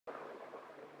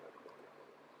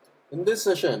In this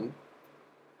session,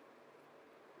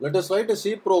 let us write a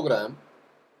C program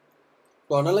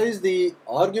to analyze the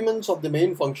arguments of the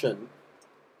main function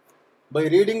by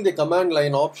reading the command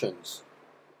line options.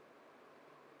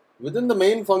 Within the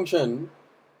main function,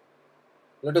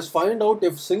 let us find out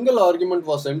if single argument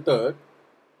was entered,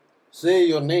 say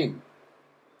your name.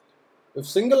 If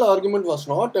single argument was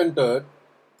not entered,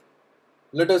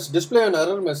 let us display an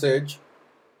error message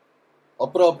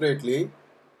appropriately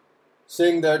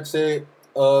saying that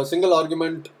a single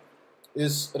argument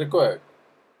is required.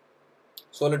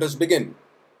 So let us begin.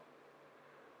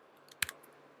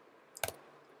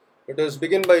 Let us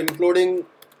begin by including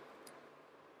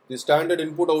the standard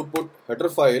input-output header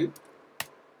file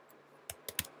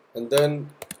and then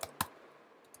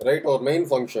write our main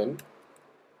function.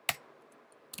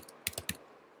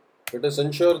 Let us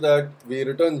ensure that we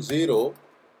return 0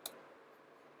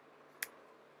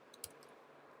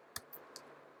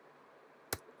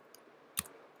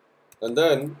 and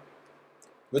then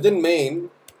within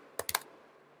main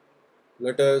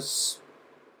let us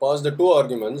pass the two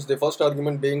arguments, the first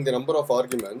argument being the number of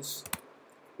arguments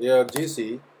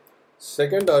argc,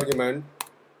 second argument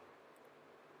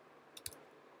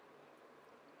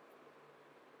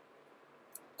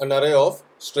an array of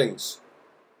strings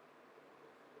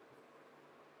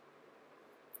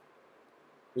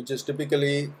which is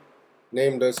typically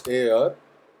named as AR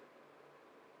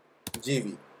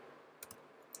GV.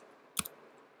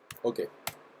 Okay.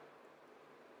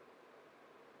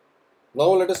 Now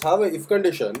let us have a if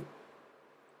condition,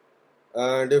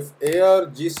 and if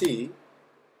ARGC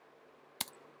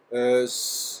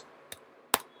is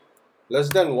less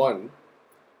than 1,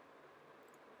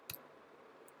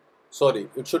 sorry,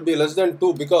 it should be less than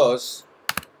 2 because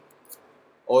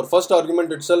our first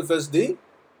argument itself is the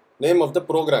name of the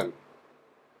program.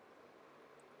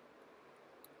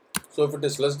 So if it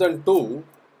is less than 2,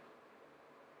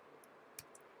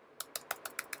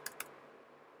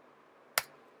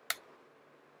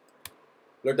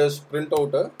 let us print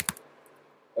out a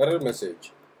error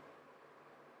message.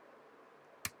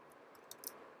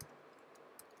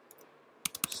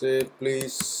 Say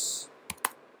please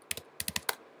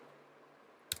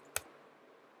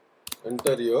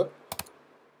enter your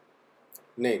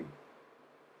name.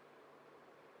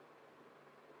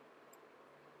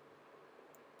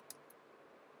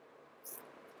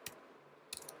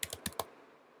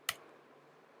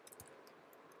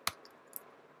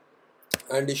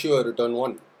 And issue a return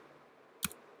 1.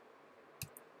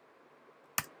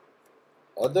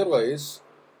 Otherwise,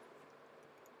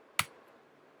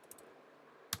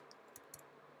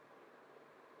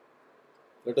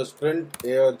 let us print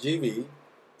argv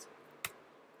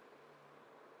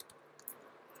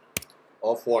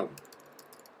of 1.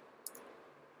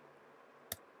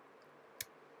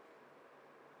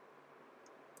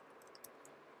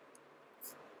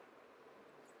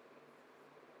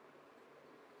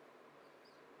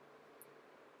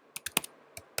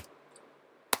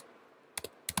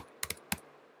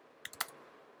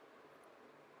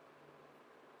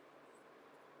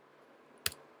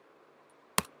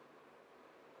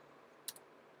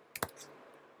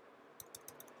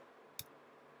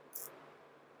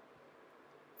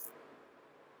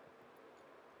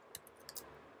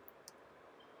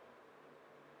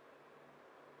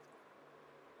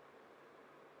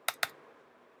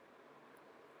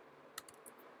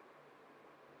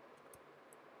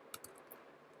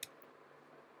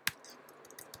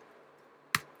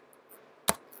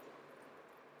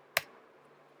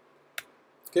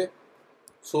 Okay,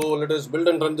 so let us build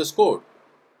and run this code.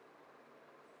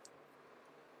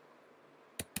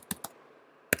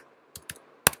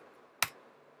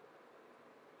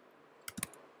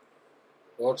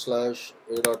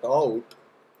 /a.out.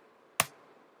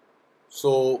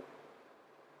 So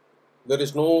there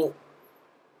is no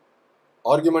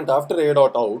argument after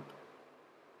a.out.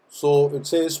 So it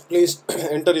says please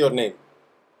enter your name.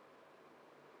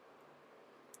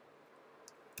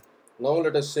 Now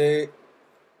let us say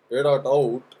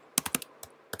a.out,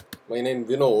 my name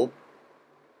Vinob.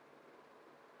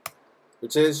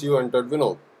 It says you entered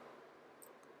Vinob.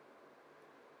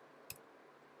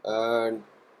 And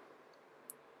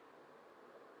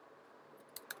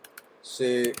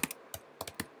say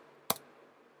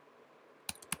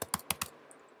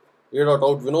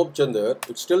a.out Vinob Chandar,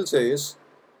 it still says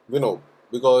Vinob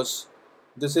because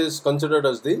this is considered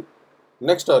as the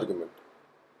next argument.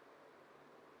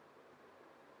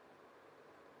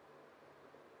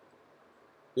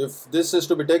 If this is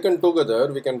to be taken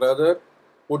together, we can rather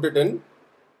put it in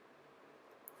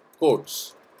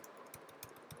quotes.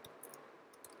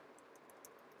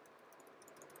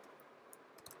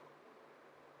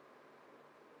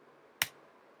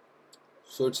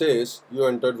 So it says you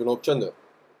entered Vinod Chandra.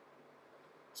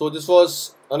 So this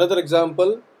was another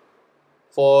example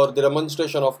for the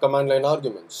demonstration of command line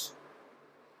arguments.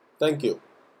 Thank you.